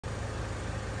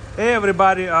Hey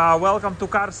everybody, welcome to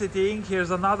Car City Inc. Here's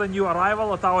another new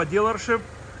arrival at our dealership.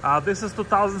 This is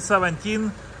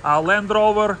 2017 Land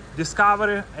Rover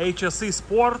Discovery HSE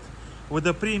Sport with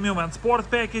the premium and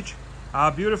sport package.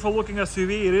 Beautiful looking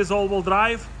SUV. It is all-wheel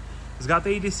drive. It's got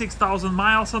 86,000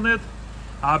 miles on it.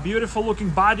 Beautiful looking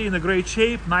body in a great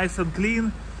shape, nice and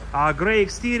clean. Gray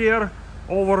exterior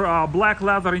over black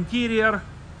leather interior.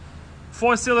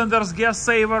 4 cylinders, gas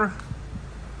saver.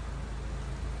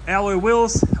 Alloy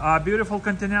wheels, beautiful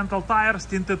Continental tires,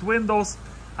 tinted windows,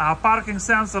 parking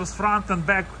sensors, front and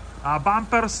back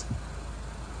bumpers,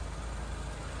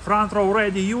 front row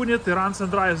ready unit. It runs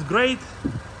and drives great.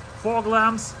 Fog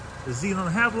lamps,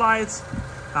 xenon headlights.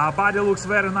 Body looks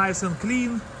very nice and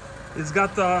clean. It's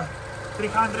got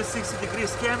 360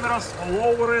 degrees cameras all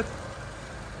over it,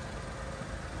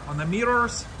 on the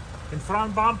mirrors, in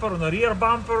front bumper, on the rear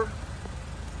bumper.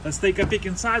 Let's take a peek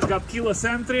inside. It's got keyless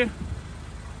entry.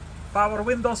 Power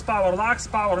windows, power locks,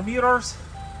 power mirrors,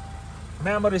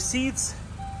 memory seats,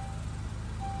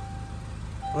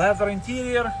 leather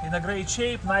interior in a great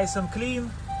shape, nice and clean.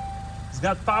 It's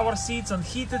got power seats and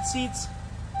heated seats.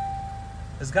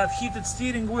 It's got heated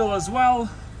steering wheel as well,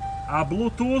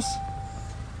 Bluetooth.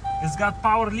 It's got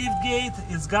power lift gate.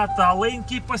 It's got lane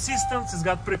keep assistance. It's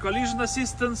got pre-collision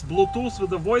assistance, Bluetooth with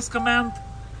the voice command.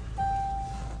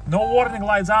 No warning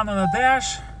lights on the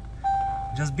dash.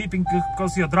 Just beeping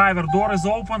because your driver door is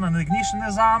open and ignition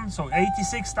is on. So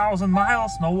 86,000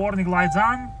 miles, no warning lights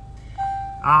on.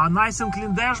 Nice and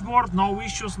clean dashboard, no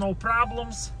issues, no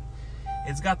problems.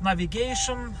 It's got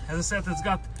navigation. As I said, it's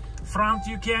got front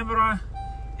view camera.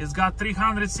 It's got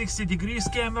 360 degrees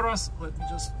cameras. Let me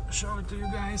just show it to you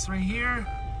guys right here.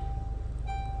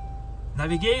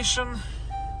 Navigation,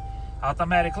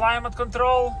 automatic climate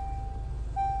control,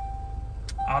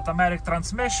 automatic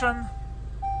transmission.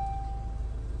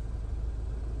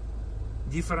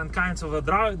 Different kinds of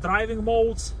driving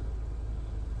modes,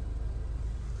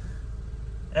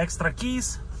 extra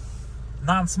keys,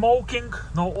 non-smoking,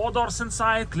 no odors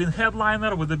inside, clean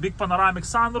headliner with a big panoramic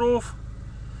sunroof.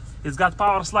 It's got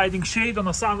power sliding shade on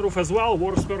the sunroof as well,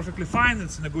 works perfectly fine,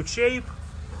 it's in a good shape.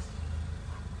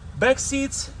 Back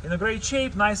seats in a great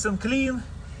shape, nice and clean.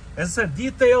 As I said,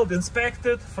 detailed,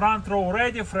 inspected, front row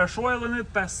ready, fresh oil in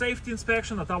it, past safety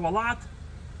inspection at our lot.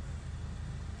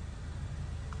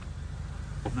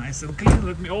 Nice and clean.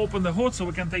 Let me open the hood so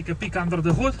we can take a peek under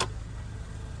the hood.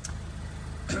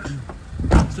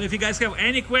 So if you guys have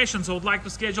any questions or would like to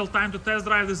schedule time to test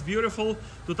drive this beautiful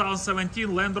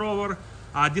 2017 Land Rover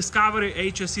Discovery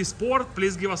HSE Sport,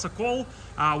 please give us a call.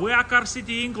 We are Car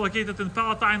City Inc. located in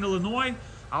Palatine, Illinois.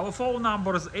 Our phone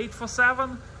number is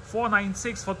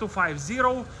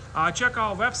 847-496-4250. Check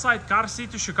our website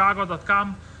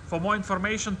carcitychicago.com for more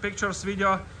information, pictures,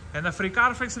 video, and a free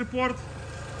Carfax report.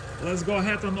 Let's go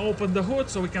ahead and open the hood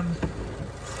so we can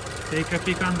take a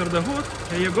peek under the hood.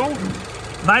 There you go.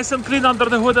 Nice and clean under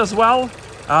the hood as well.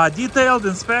 Detailed,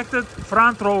 inspected,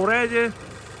 front row ready.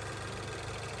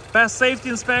 Past safety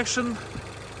inspection.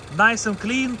 Nice and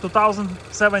clean.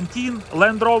 2017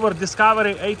 Land Rover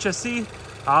Discovery HSE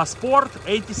Sport,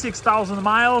 86,000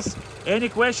 miles. Any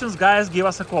questions, guys, give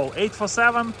us a call.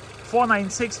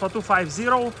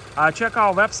 847-496-4250. Check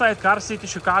our website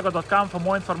carcitychicago.com for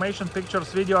more information,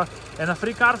 pictures, video, and a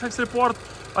free Carfax report.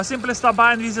 Or simply stop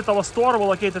by and visit our store. We're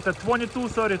located at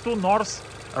 2232 North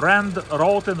Rand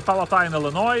Road in Palatine,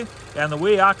 Illinois, and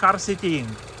we are Car City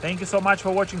Inc. Thank you so much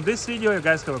for watching this video. You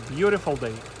guys have a beautiful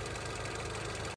day.